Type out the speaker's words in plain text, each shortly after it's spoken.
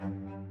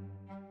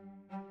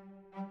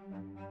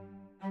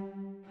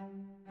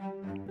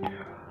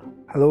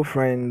Hello,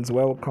 friends.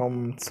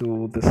 Welcome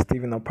to the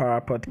Stephen Opara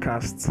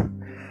podcast.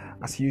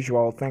 As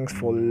usual, thanks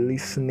for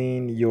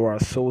listening. You are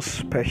so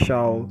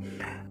special,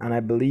 and I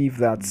believe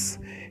that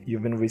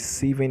you've been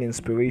receiving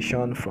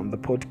inspiration from the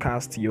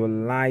podcast. Your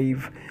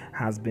life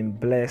has been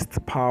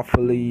blessed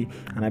powerfully,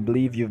 and I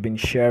believe you've been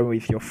sharing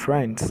with your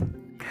friends.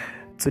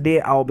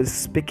 Today, I'll be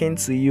speaking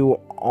to you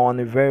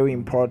on a very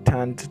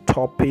important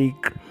topic.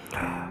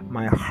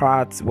 My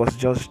heart was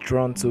just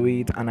drawn to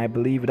it, and I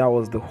believe that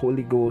was the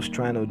Holy Ghost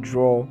trying to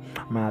draw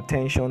my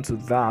attention to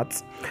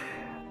that.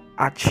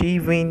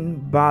 Achieving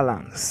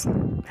balance.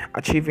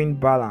 Achieving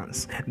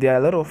balance. There are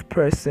a lot of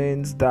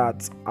persons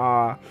that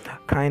are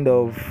kind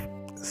of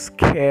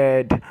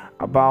scared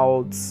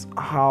about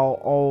how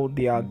all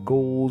their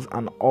goals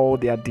and all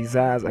their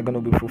desires are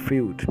going to be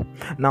fulfilled.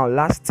 Now,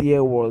 last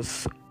year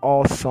was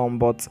awesome,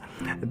 but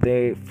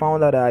they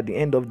found out at the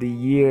end of the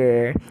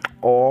year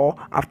or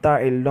after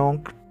a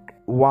long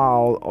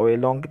while or a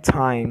long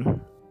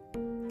time,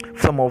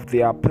 some of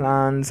their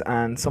plans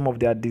and some of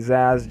their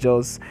desires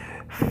just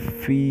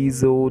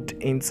fizzled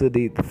into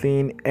the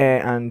thin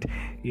air, and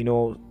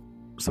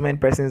so many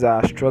persons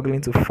are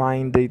struggling to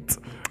find it.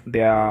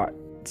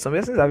 Some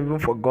persons have even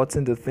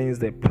forgotten the things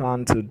they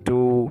plan to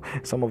do,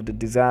 some of the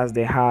desires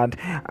they had.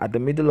 At the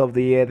middle of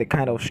the year, they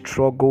kind of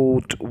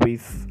struggled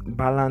with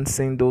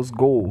balancing those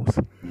goals.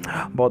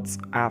 But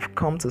I've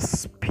come to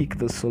speak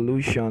the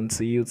solution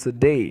to you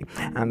today.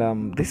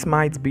 And this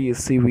might be a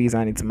series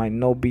and it might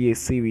not be a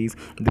series.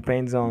 It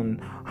depends on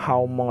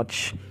how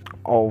much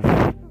of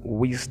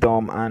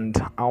wisdom and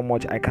how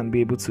much I can be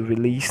able to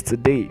release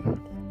today.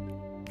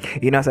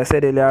 As I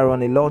said earlier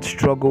on, a lot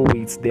struggle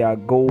with their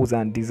goals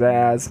and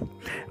desires.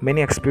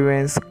 Many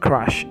experience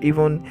crash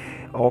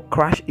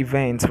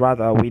events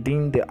rather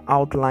within the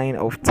outline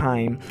of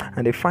time,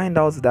 and they find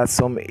out that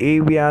some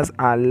areas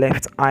are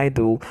left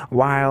idle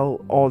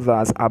while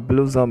others are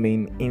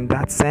blossoming in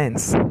that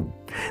sense.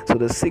 So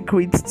the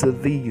secret to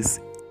this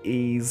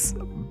is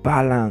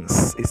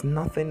balance. It's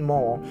nothing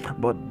more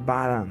but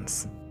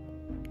balance.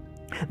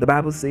 The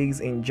Bible says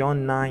in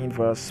John 9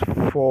 verse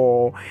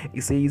 4,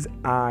 it says,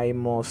 I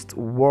must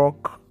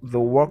work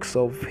the works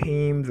of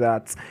him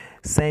that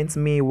sent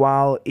me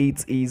while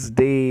it is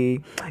day.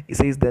 It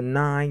says the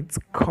night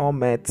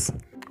cometh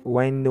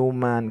when no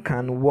man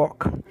can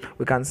walk.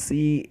 We can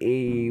see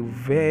a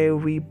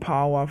very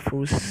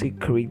powerful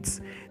secret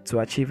to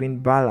achieving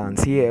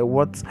balance here.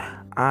 What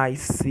I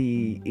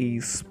see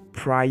is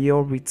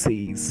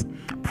priorities.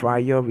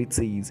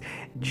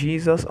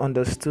 Jesus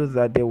understood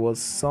that there was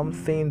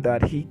something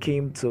that he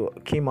came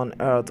on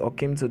earth, or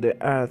came to the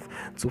earth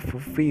to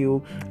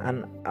fulfill,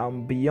 and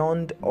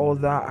beyond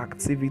other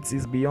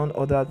activities, beyond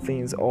other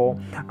things, or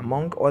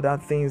among other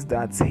things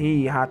that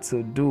he had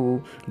to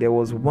do, there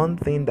was one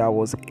thing that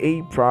was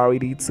a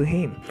priority to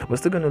him. We're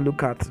still going to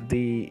look at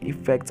the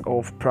effect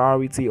of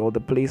priority, or the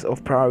place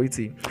of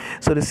priority.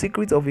 So the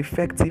secret of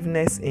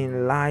effectiveness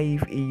in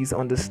life is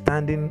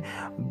understanding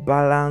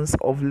balance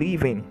of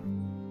living.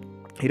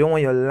 You don't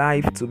want your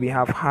life to be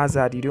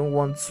haphazard. You don't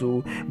want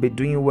to be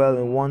doing well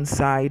in one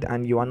side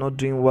and you are not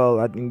doing well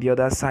in the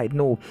other side.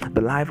 No, the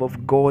life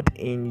of God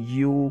in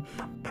you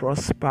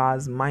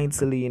prospers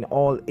mightily in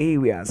all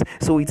areas.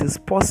 So it is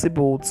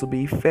possible to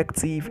be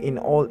effective in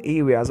all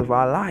areas of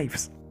our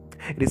lives.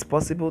 It is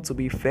possible to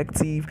be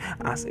effective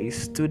as a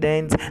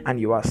student and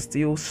you are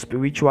still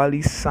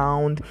spiritually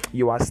sound,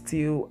 you are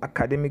still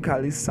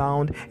academically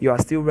sound, you are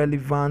still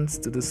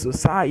relevant to the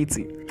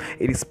society.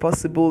 It is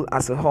possible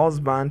as a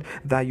husband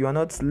that you are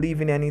not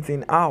leaving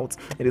anything out.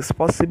 It is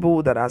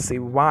possible that as a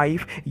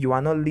wife you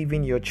are not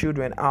leaving your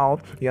children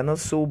out. You are not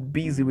so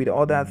busy with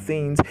other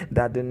things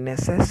that the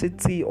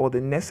necessity or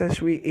the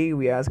necessary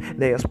areas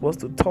that you're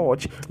supposed to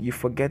touch, you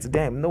forget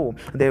them. No,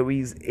 there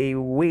is a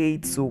way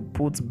to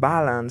put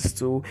balance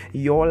to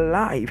your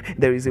life.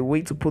 There is a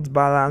way to put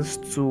balance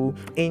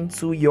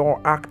into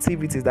your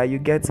activities that you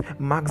get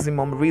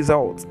maximum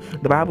results.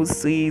 The Bible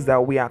says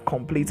that we are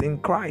complete in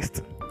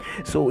Christ.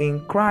 So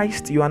in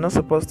Christ, you are not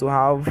supposed to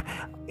have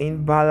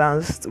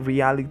imbalanced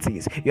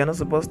realities. You are not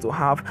supposed to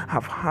have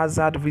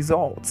haphazard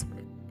results.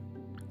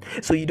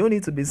 So you don't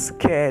need to be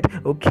scared.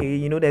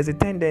 Okay, there's a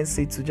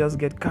tendency to just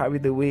get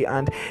carried away,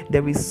 and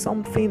there is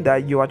something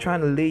that you are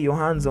trying to lay your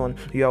hands on.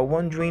 You are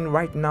wondering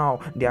right now,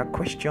 there are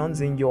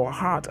questions in your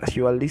heart as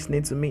you are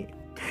listening to me.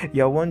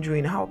 You're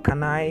wondering, how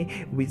can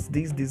I, with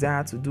this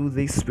desire to do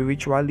this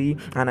spiritually,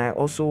 and I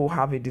also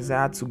have a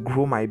desire to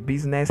grow my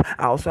business,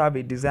 I also have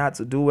a desire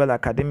to do well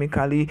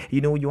academically.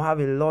 You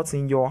have a lot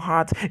in your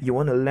heart. You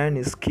want to learn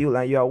a skill,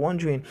 and you are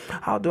wondering,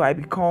 how do I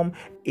become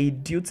a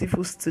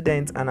dutiful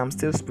student and I'm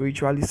still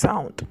spiritually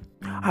sound?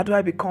 How do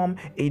I become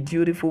a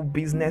dutiful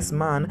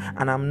businessman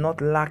and I'm not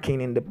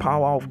lacking in the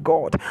power of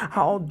God?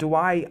 How do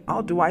I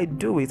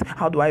do it?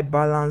 How do I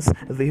balance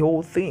the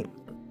whole thing?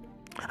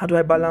 How do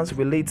I balance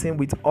relating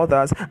with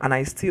others and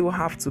I still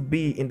have to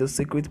be in the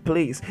secret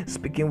place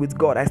speaking with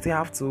God? I still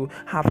have to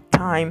have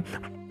time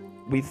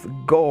with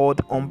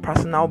God on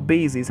personal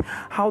basis.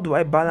 How do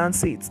I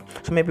balance it?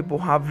 So many people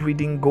have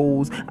reading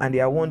goals and they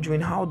are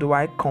wondering, how do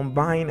I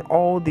combine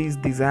all these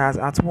desires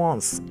at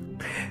once?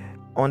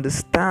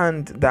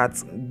 Understand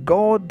that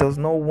God does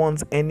not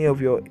want any of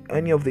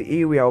the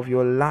area of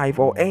your life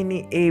or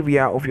any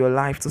area of your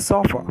life to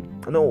suffer.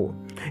 No,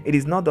 it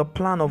is not the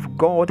plan of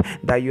God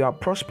that you are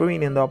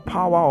prospering in the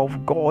power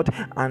of God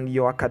and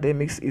your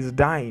academics is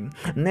dying.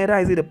 Neither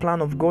is it the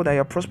plan of God that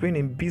you are prospering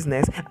in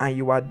business and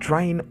you are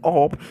drying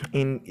up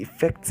in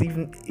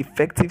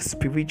effective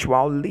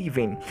spiritual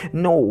living.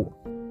 No.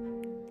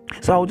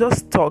 So I'll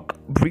just talk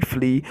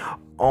briefly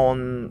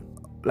on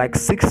like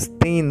 6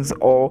 things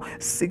or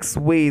 6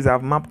 ways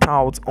I've mapped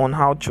out on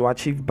how to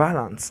achieve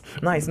balance.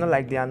 Now, it's not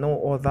like there are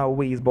no other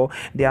ways, but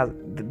these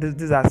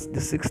are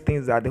the 6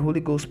 things that the Holy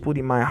Ghost put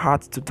in my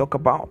heart to talk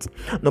about.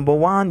 Number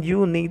 1,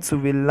 you need to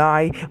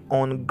rely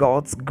on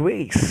God's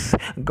grace.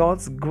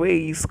 God's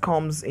grace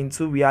comes in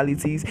 2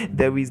 realities.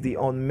 There is the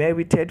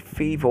unmerited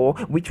favor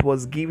which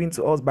was given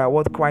to us by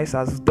what Christ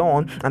has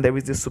done, and there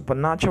is the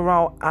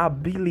supernatural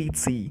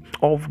ability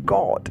of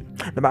God.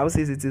 The Bible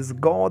says it is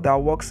God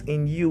that works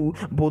in you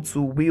both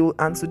to will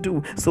and to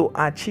do. So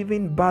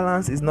achieving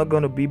balance is not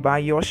going to be by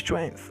your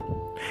strength.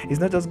 It's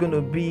not just going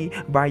to be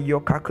by your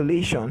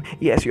calculation.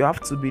 Yes, you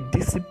have to be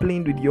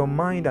disciplined with your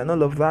mind and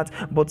all of that,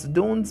 but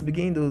don't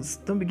begin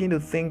to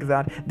think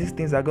that these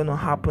things are going to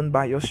happen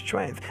by your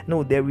strength.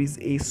 No, there is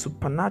a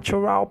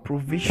supernatural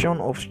provision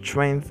of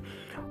strength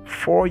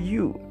for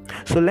you.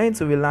 So learn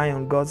to rely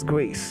on God's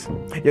grace.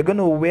 You're going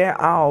to wear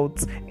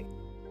out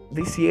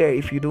this year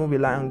if you don't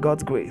rely on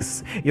God's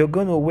grace. You're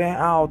going to wear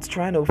out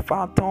trying to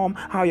fathom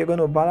how you're going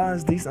to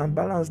balance this and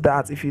balance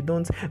that if you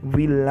don't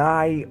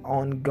rely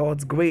on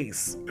God's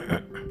grace.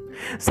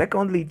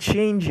 Secondly,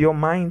 change your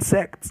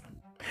mindset.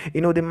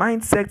 The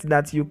mindset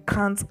that you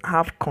can't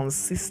have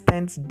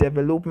consistent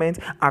development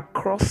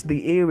across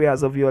the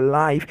areas of your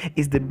life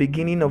is the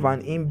beginning of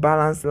an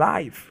imbalanced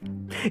life.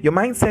 Your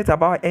mindset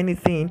about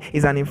anything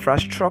is an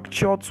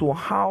infrastructure to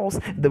house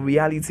the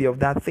reality of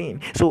that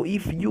thing. So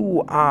if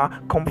you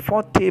are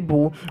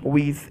comfortable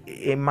with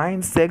a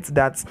mindset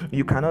that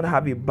you cannot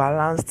have a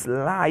balanced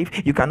life,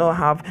 you cannot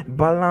have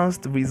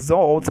balanced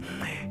results,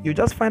 you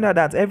just find out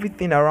that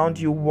everything around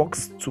you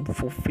works to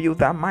fulfill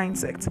that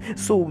mindset.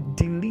 So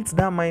delete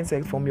that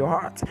mindset from your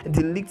heart.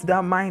 Delete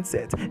that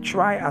mindset.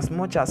 Try as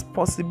much as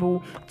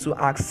possible to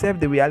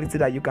accept the reality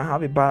that you can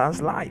have a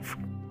balanced life.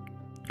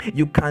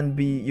 You can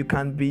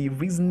be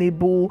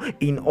reasonable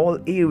in all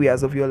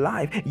areas of your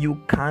life.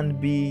 You can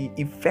be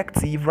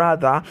effective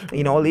rather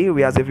in all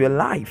areas of your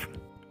life.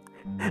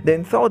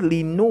 Then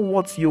thirdly, know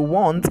what you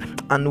want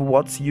and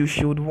what you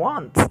should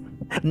want.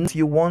 What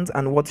you want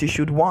and what you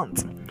should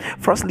want.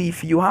 Firstly,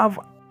 if you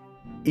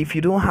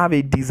don't have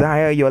a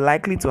desire, you're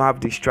likely to have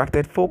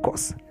distracted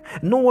focus.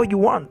 Know what you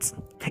want.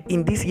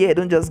 In this year,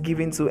 don't just give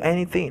in to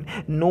anything.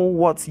 Know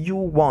what you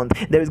want.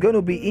 There is going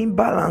to be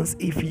imbalance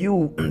if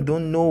you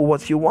don't know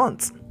what you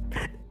want.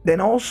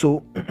 Then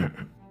also,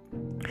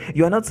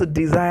 you are not to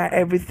desire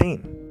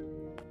everything.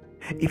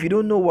 If you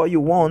don't know what you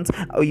want,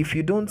 or if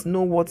you don't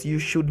know what you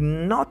should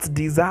not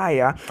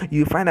desire,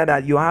 you find out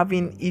that you're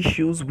having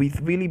issues with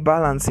really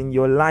balancing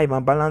your life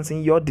and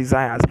balancing your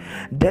desires.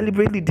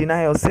 Deliberately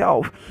deny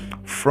yourself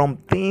from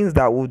things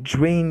that will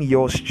drain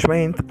your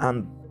strength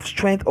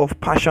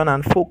of passion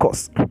and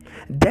focus.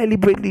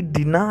 Deliberately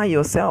deny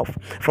yourself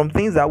from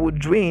things that would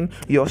drain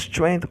your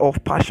strength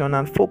of passion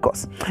and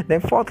focus.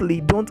 Then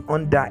fourthly, don't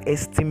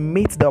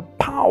underestimate the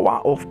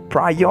power of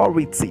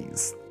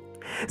priorities.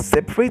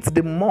 Separate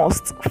the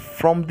must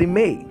from the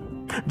may.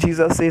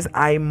 Jesus says,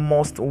 I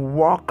must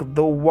walk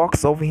the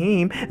works of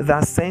him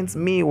that sent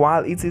me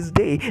while it is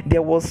day.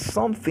 There was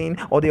something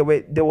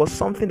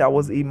that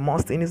was a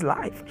must in his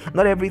life.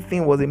 Not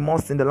everything was a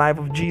must in the life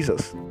of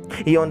Jesus.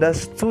 He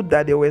understood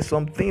that there were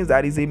some things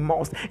that is a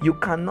must. You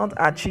cannot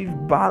achieve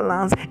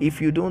balance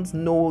if you don't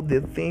know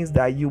the things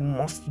that you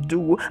must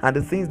do and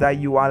the things that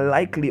you are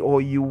likely or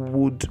you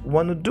would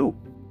want to do.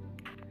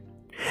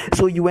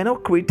 So you were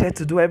not created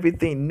to do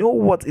everything. Know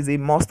what is a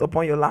must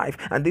upon your life.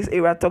 And this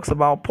area talks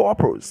about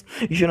purpose.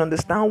 You should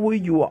understand who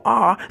you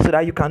are so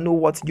that you can know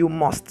what you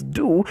must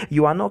do.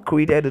 You are not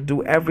created to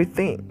do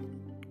everything.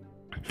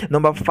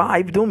 Number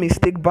 5, don't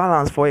mistake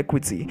balance for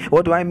equity.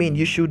 What do I mean?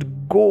 You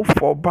should go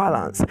for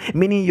balance,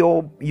 meaning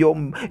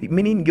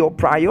your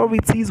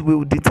priorities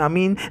will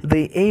determine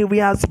the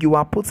areas you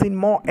are putting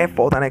more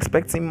effort and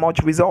expecting much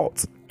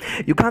results.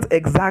 You can't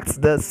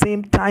exact the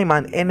same time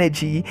and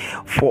energy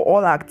for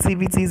all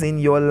activities in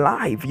your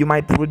life. You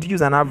might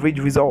produce an average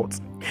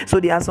result. So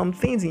there are some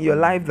things in your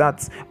life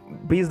that,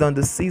 based on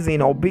the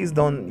season or based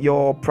on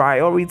your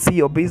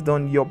priority or based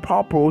on your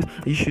purpose,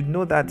 you should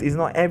know that it's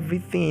not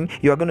everything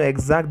you are going to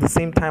exact the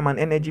same time and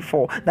energy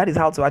for. That is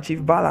how to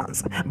achieve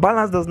balance.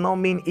 Balance does not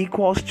mean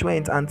equal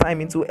strength and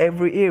time into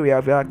every area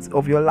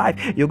of your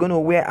life. You're going to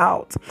wear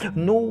out.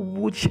 Know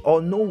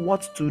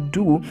what to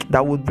do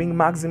that will bring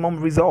maximum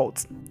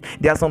results.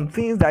 There are some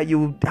things that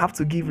you have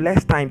to give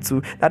less time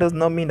to. That does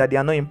not mean that they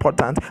are not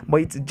important,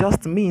 but it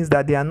just means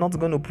that they are not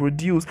going to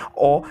produce,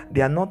 or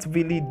they are not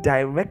really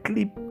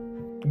directly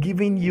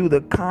giving you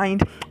the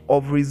kind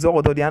of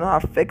result, or they are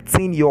not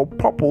affecting your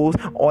purpose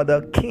or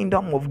the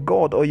kingdom of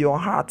God or your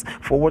heart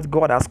for what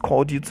God has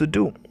called you to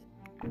do.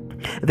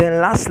 Then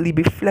lastly,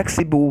 be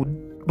flexible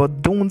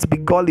but don't be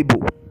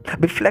gullible.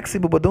 Be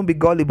flexible but don't be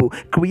gullible.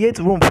 Create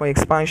room for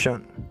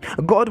expansion.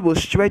 God will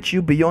stretch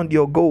you beyond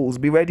your goals.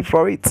 Be ready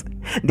for it.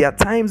 There are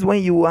times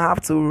when you will have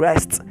to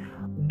rest.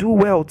 Do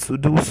well to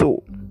do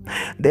so.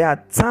 There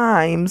are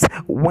times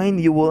when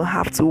you will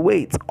have to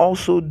wait.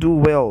 Also do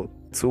well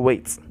to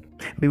wait.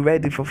 Be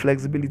ready for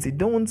flexibility.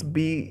 Don't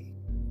be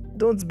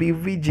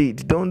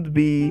rigid. Don't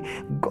be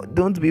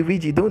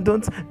rigid.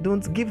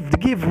 Don't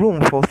give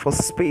room for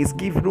space.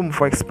 Give room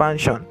for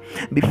expansion.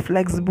 Be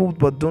flexible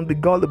but don't be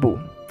gullible.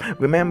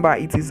 Remember,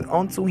 it is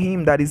unto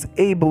him that is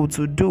able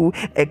to do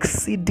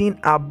exceeding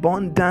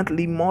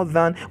abundantly more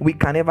than we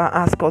can ever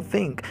ask or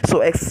think. So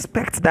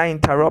expect that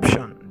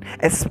interruption.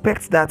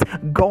 Expect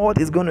that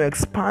God is going to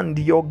expand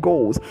your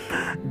goals.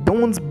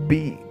 Don't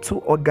be too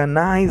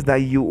organized that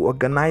you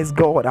organize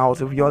God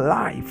out of your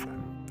life.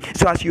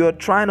 So as you are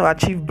trying to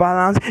achieve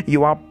balance,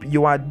 you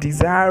are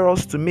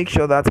desirous to make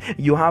sure that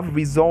you have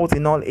results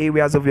in all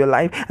areas of your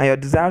life, and you're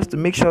desirous to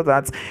make sure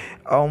that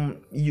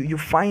you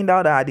find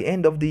out that at the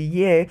end of the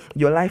year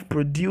your life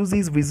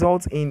produces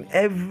results in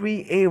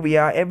every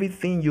area,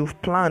 everything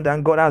you've planned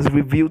and God has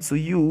revealed to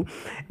you.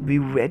 Be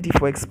ready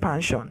for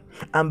expansion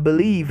and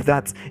believe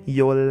that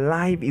your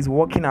life is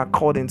working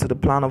according to the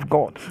plan of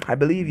God. I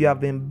believe you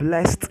have been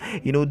blessed.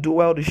 Do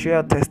well to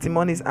share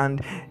testimonies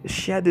and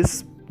share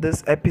this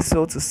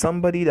episode to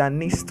somebody that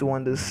needs to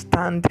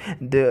understand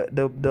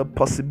the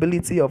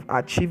possibility of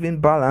achieving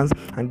balance.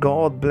 And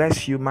God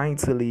bless you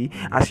mightily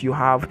as you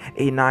have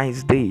a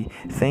nice day.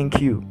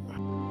 Thank you.